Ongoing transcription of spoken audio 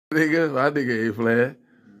Nigga, my nigga ain't playing.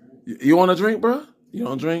 You want a drink, bro? You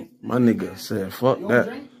don't drink? My nigga said, fuck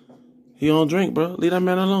that. He don't drink, bro. Leave that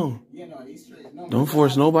man alone. Yeah, no, he's straight. No, don't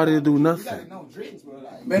force nobody to do nothing. No drinks, bro.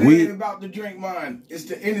 Like, man, it ain't about the drink, man. It's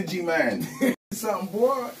the energy, man. Something,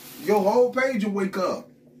 boy. Your whole page will wake up.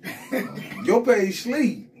 Your page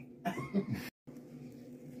sleep.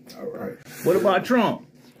 All right. What about Trump?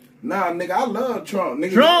 Nah, nigga, I love Trump.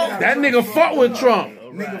 Nigga, Trump? That nigga fought with Trump.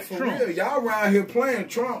 Nigga, for real. Y'all around here playing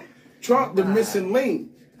Trump. Trump the missing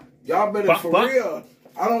link. Y'all better for real.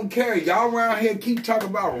 I don't care. Y'all around here keep talking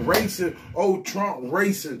about racist. Oh, Trump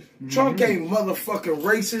racist. Trump ain't motherfucking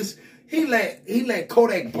racist. He let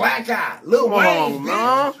Kodak black eye. Lil Wayne,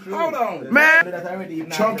 man. Hold on,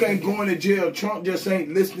 man. Trump ain't going to jail. Trump just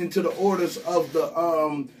ain't listening to the orders of the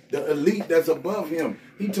elite that's above him.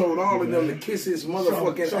 He told all of them to kiss his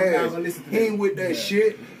motherfucking ass. He ain't with that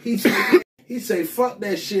shit. He say, fuck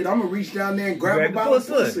that shit. I'm gonna reach down there and grab her by the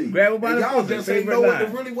pussy. Grab her by the pussy. Y'all just ain't know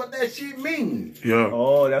what that shit means. Yeah.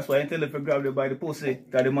 Oh, that's why I tell if you grab her by the pussy.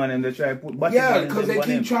 Got the money and they try to put. Yeah, because they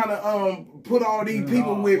keep trying to put all these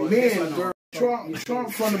people with men. Girl.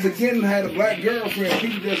 Trump from the beginning had a black girlfriend.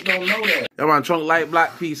 People just don't know that. Yeah, man, Trump like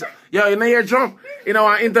black piece. Yo, you know your Trump? You know,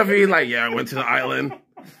 I interviewed like, yeah, I went to the island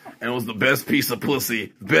and it was the best piece of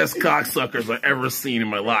pussy, best cocksuckers I ever seen in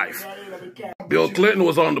my life. Bill Clinton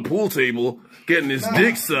was on the pool table getting his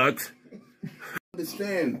dick sucked.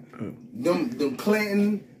 Understand, them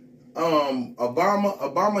Clinton,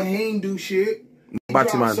 Obama, he ain't do shit. He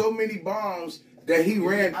dropped so many bombs that he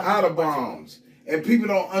ran out of bombs. And people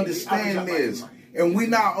don't understand this. And we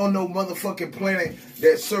not on no motherfucking planet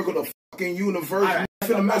that circle the fucking universe. I'm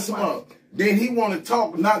finna mess him up. Then he want to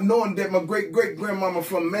talk not knowing that my great-great-grandmama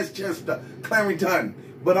from Manchester, Clarendon.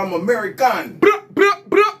 But I'm American.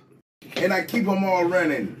 And I keep them all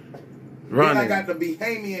running. And I got the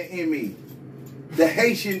Bahamian in me. The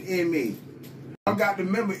Haitian in me. I got to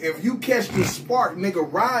remember, if you catch the spark,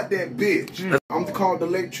 nigga, ride that bitch. I'm called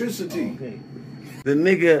electricity. The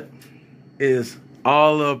nigga is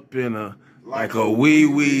all up in a, like a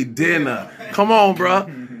wee dinner. Come on, bro.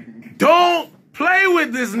 Don't play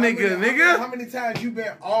with this nigga, How many times you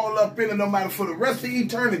been all up in it, no matter for the rest of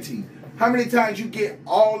eternity? How many times you get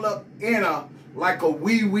all up in a, like a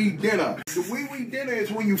wee dinner? The wee dinner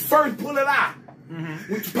is when you first pull it out.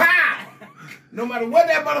 Which pow! No matter what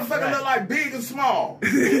that motherfucker look like, big or small.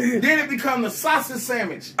 Then it becomes a sausage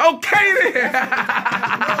sandwich. Okay then.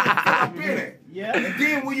 Yeah. And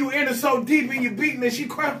then when you enter so deep and you beating and she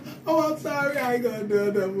crying, oh, I'm sorry, I ain't gonna do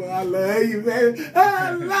it no more. I love you, baby.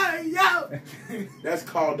 I love you. That's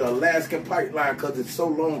called the Alaskan pipeline because it's so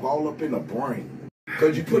long all up in the brain.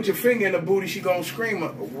 Because you put your finger in the booty, she gonna scream,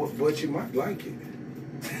 but you might like it.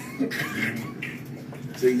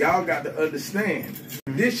 See, y'all got to understand.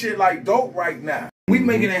 This shit like dope right now. We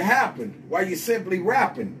making it happen while you simply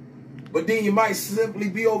rapping. But then you might simply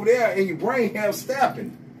be over there and your brain have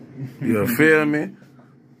stabbing. You feel me?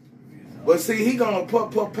 But see, he gonna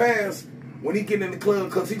put past when he get in the club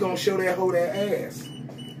because he gonna show that hoe that ass.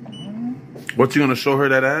 What, you gonna show her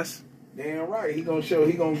that ass? Damn right. He gonna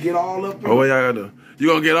get all up in what y'all gotta do? You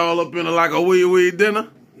gonna get all up in it like a wee dinner?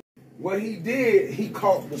 What he did, he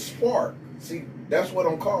caught the spark. See, that's what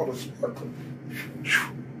I'm called, a sparkler.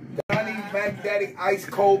 Johnny, Mac Daddy, Ice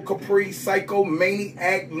Cold, Capri, Psycho,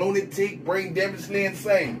 Maniac, Lunatic, Brain Damagedly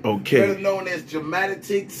Insane. Okay. Better known as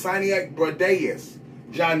Dramatic, Cyniac, Bradeus.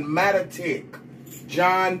 John Matatic.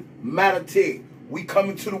 We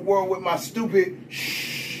coming to the world with my stupid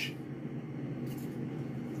shh.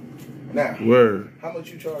 Now, word. How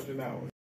much you charge an hour?